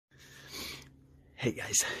Hey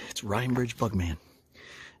guys, it's Ryan Bridge BugMan,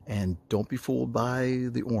 and don't be fooled by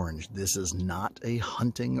the orange. This is not a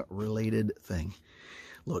hunting related thing.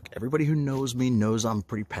 Look, everybody who knows me knows I'm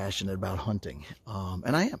pretty passionate about hunting,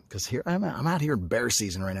 and I am, because here I'm out here in bear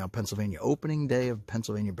season right now, Pennsylvania, opening day of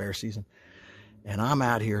Pennsylvania bear season, and I'm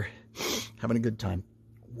out here having a good time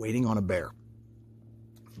waiting on a bear.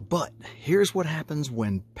 But here's what happens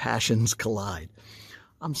when passions collide.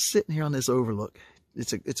 I'm sitting here on this overlook.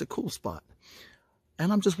 It's a cool spot.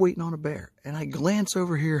 And I'm just waiting on a bear. And I glance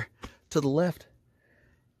over here to the left,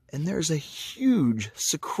 and there's a huge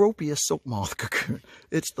Cecropia Moth Cocoon.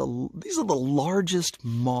 These are the largest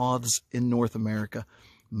moths in North America.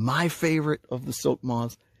 My favorite of the silk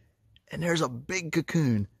moths. And there's a big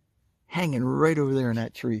cocoon hanging right over there in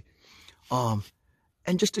that tree. And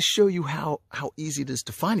just to show you how easy it is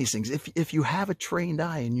to find these things, if you have a trained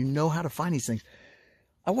eye and you know how to find these things,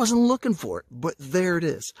 I wasn't looking for it, but there it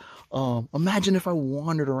is. Imagine if I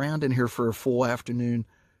wandered around in here for a full afternoon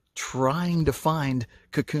trying to find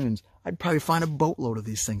cocoons. I'd probably find a boatload of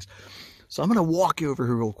these things. So I'm going to walk you over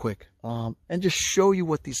here real quick and just show you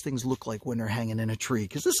what these things look like when they're hanging in a tree,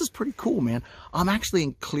 because this is pretty cool, man. I'm actually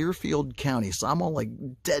in Clearfield County, so I'm all like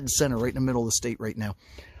dead center right in the middle of the state right now.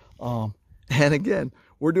 And again,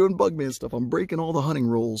 we're doing BugMan stuff. I'm breaking all the hunting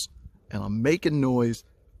rules, and I'm making noise.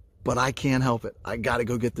 But I can't help it. I got to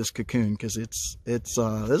go get this cocoon because this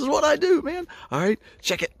is what I do, man. All right,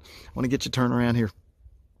 check it. I want to get you turned around here.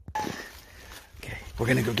 Okay, we're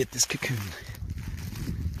going to go get this cocoon.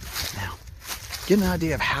 Now, get an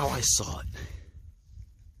idea of how I saw it.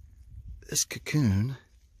 This cocoon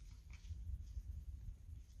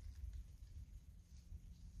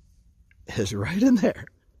is right in there.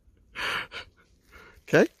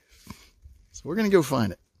 Okay, so we're going to go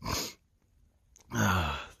find it.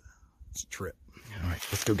 It's a trip. All right,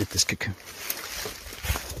 let's go get this cocoon.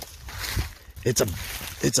 It's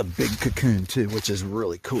a big cocoon too, which is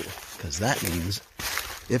really cool, because that means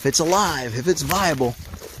if it's alive, if it's viable,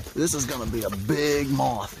 this is going to be a big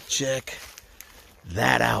moth. Check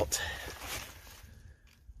that out.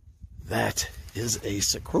 That is a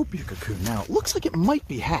Cecropia cocoon. Now, it looks like it might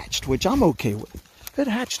be hatched, which I'm okay with. If it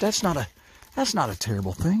hatched, that's not a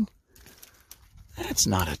terrible thing. That's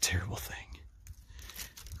not a terrible thing.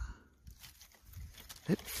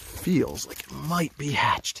 It feels like it might be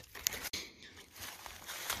hatched.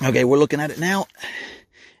 Okay, we're looking at it now,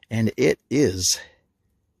 and it is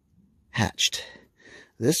hatched.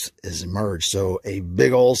 This is emerged, so a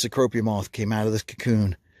big old Cecropia moth came out of this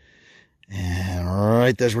cocoon, and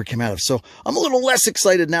right there's where it came out of. So I'm a little less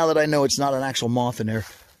excited now that I know it's not an actual moth in there,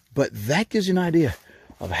 but that gives you an idea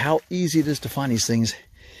of how easy it is to find these things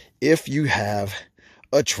if you have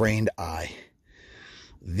a trained eye.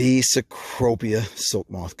 The Cecropia silk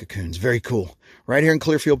moth cocoons. Very cool. Right here in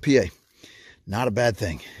Clearfield, PA. Not a bad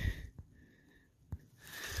thing.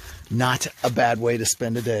 Not a bad way to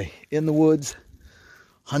spend a day. In the woods,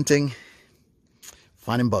 hunting,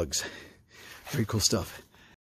 finding bugs. Very cool stuff.